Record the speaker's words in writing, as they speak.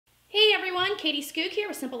everyone, Katie Skook here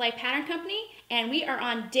with Simple Life Pattern Company, and we are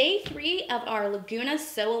on day 3 of our Laguna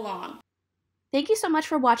Sew Along. Thank you so much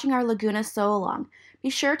for watching our Laguna Sew Along. Be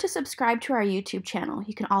sure to subscribe to our YouTube channel.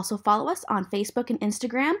 You can also follow us on Facebook and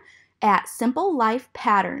Instagram at Simple Life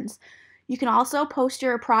Patterns. You can also post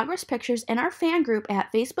your progress pictures in our fan group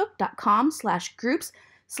at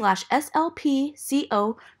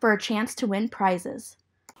facebook.com/groups/SLPCO for a chance to win prizes.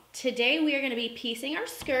 Today we are going to be piecing our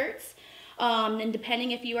skirts, and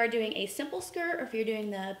depending if you are doing a simple skirt or if you're doing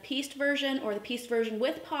the pieced version or the pieced version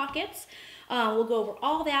with pockets, we'll go over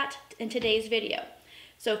all that in today's video.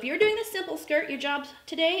 So if you're doing the simple skirt, your job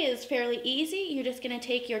today is fairly easy. You're just going to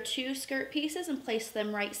take your 2 skirt pieces and place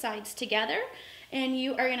them right sides together, and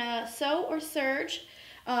you are going to sew or serge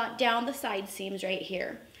down the side seams right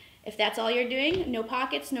here. If that's all you're doing, no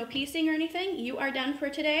pockets, no piecing or anything, you are done for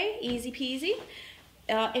today. Easy peasy.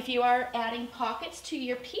 If you are adding pockets to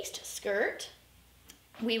your pieced skirt,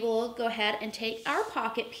 we will go ahead and take our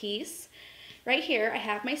pocket piece. Right here, I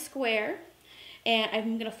have my square, and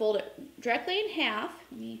I'm going to fold it directly in half.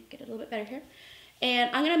 Let me get it a little bit better here.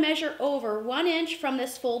 And I'm going to measure over 1 inch from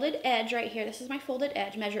this folded edge right here. This is my folded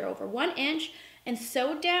edge. Measure over 1 inch and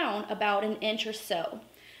sew down about 1 inch or so.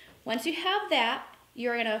 Once you have that,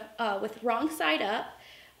 you're going to, with wrong side up,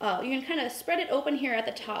 you're going to kind of spread it open here at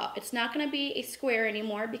the top. It's not going to be a square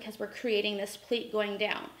anymore because we're creating this pleat going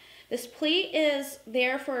down. This pleat is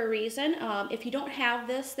there for a reason. If you don't have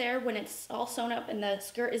this there when it's all sewn up and the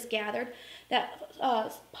skirt is gathered, that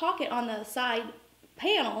pocket on the side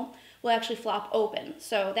panel will actually flop open.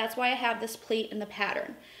 So that's why I have this pleat in the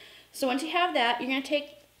pattern. So once you have that, you're going to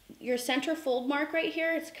take your center fold mark right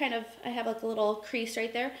here. It's kind of, I have like a little crease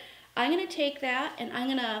right there. I'm going to take that and I'm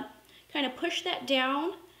going to kind of push that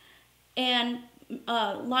down and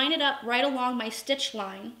line it up right along my stitch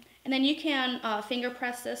line. And then you can finger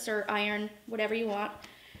press this or iron, whatever you want.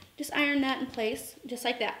 Just iron that in place, just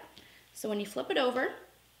like that. So when you flip it over,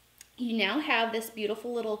 you now have this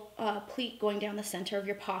beautiful little pleat going down the center of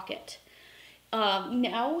your pocket.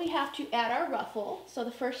 Now we have to add our ruffle. So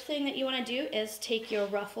the first thing that you want to do is take your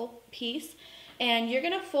ruffle piece and you're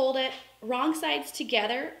going to fold it wrong sides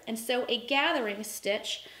together and sew a gathering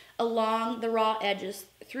stitch along the raw edges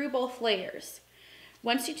through both layers.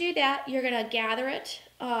 Once you do that, you're going to gather it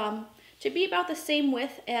to be about the same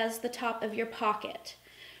width as the top of your pocket.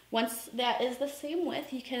 Once that is the same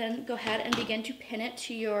width, you can go ahead and begin to pin it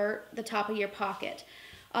to the top of your pocket.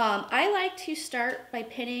 I like to start by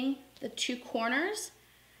pinning the 2 corners,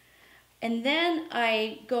 and then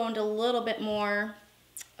I go into a little bit more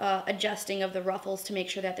adjusting of the ruffles to make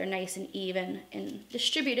sure that they're nice and even and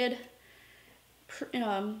distributed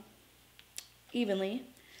evenly.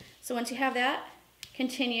 So once you have that,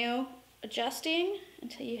 continue adjusting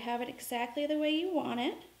until you have it exactly the way you want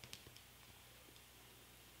it.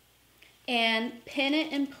 And pin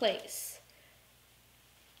it in place.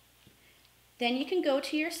 Then you can go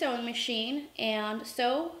to your sewing machine and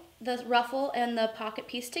sew the ruffle and the pocket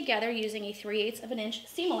piece together using a 3/8 of an inch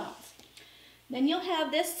seam allowance. Then you'll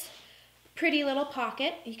have this pretty little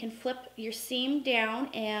pocket. You can flip your seam down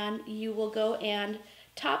and you will go and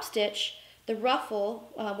top stitch the ruffle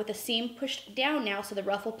with the seam pushed down now so the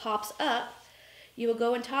ruffle pops up. You will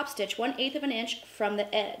go and top stitch 1/8 of an inch from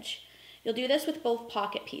the edge. You'll do this with both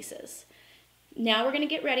pocket pieces. Now we're going to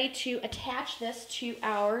get ready to attach this to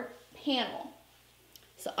our panel.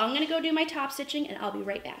 So I'm going to go do my top stitching and I'll be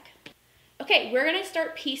right back. Okay, we're going to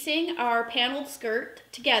start piecing our paneled skirt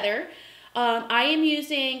together. I am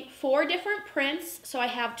using 4 different prints, so I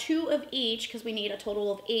have 2 of each because we need a total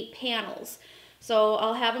of 8 panels. So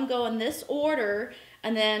I'll have them go in this order,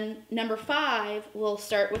 and then number 5, we'll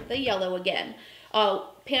start with the yellow again.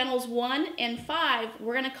 Panels 1 and 5,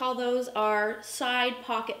 we're going to call those our side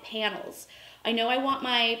pocket panels. I know I want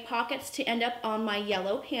my pockets to end up on my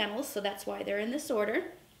yellow panels, so that's why they're in this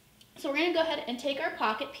order. So we're going to go ahead and take our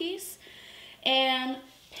pocket piece and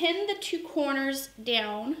pin the 2 corners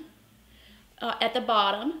down at the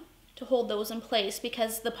bottom to hold those in place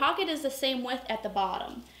because the pocket is the same width at the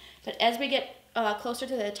bottom. But as we get closer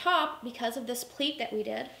to the top, because of this pleat that we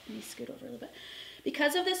did, let me scoot over a little bit.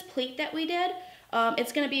 Because of this pleat that we did,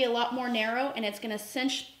 it's going to be a lot more narrow and it's going to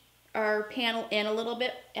cinch our panel in a little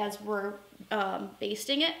bit as we're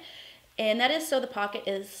basting it. And that is so the pocket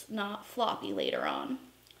is not floppy later on.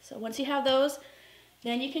 So once you have those,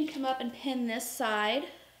 then you can come up and pin this side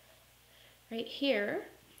right here.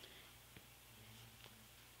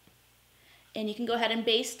 And you can go ahead and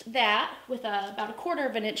baste that with about a 1/4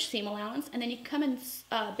 of an inch seam allowance. And then you can come and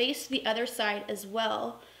baste the other side as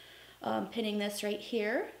well, pinning this right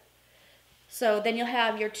here. So then you'll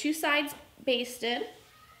have your 2 sides basted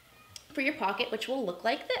for your pocket, which will look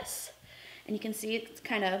like this. and you can see it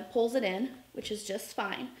kind of pulls it in, which is just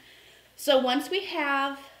fine. So once we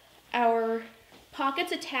have our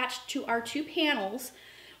pockets attached to our 2 panels,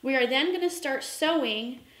 we are then going to start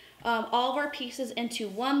sewing all of our pieces into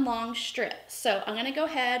one long strip. So I'm going to go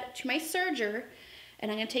ahead to my serger,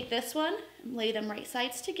 and I'm going to take this one and lay them right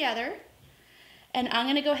sides together, and I'm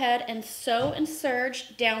going to go ahead and sew and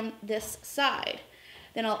serge down this side.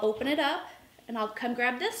 Then I'll open it up, and I'll come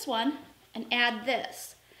grab this one and add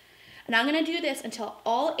this. And I'm going to do this until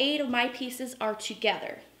all 8 of my pieces are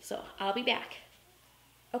together. So I'll be back.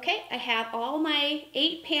 Okay, I have all my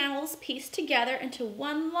 8 panels pieced together into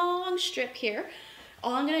one long strip here.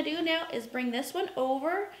 All I'm going to do now is bring this one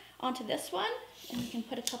over onto this one, and we can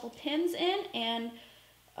put a couple pins in and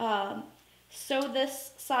sew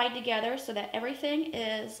this side together so that everything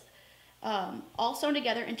is all sewn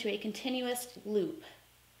together into a continuous loop.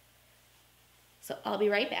 So I'll be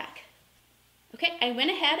right back. Okay, I went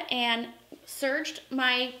ahead and serged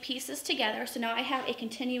my pieces together, so now I have a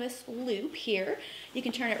continuous loop here. You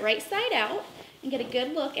can turn it right side out and get a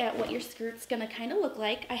good look at what your skirt's gonna kind of look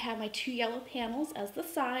like. I have my 2 yellow panels as the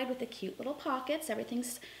side with the cute little pockets.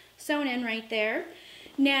 Everything's sewn in right there.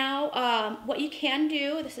 Now, what you can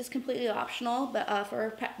do, this is completely optional, but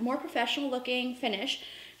for a more professional looking finish,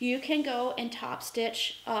 you can go and top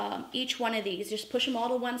stitch each one of these. Just push them all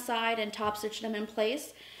to one side and top stitch them in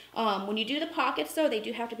place. When you do the pockets though, they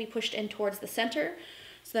do have to be pushed in towards the center,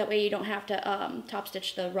 so that way you don't have to top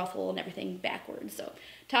stitch the ruffle and everything backwards. So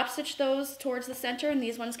top stitch those towards the center, and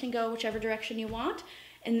these ones can go whichever direction you want.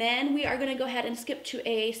 And then we are going to go ahead and skip to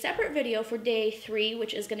a separate video for day 3,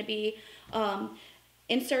 which is going to be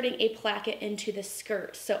inserting a placket into the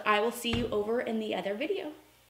skirt. So I will see you over in the other video.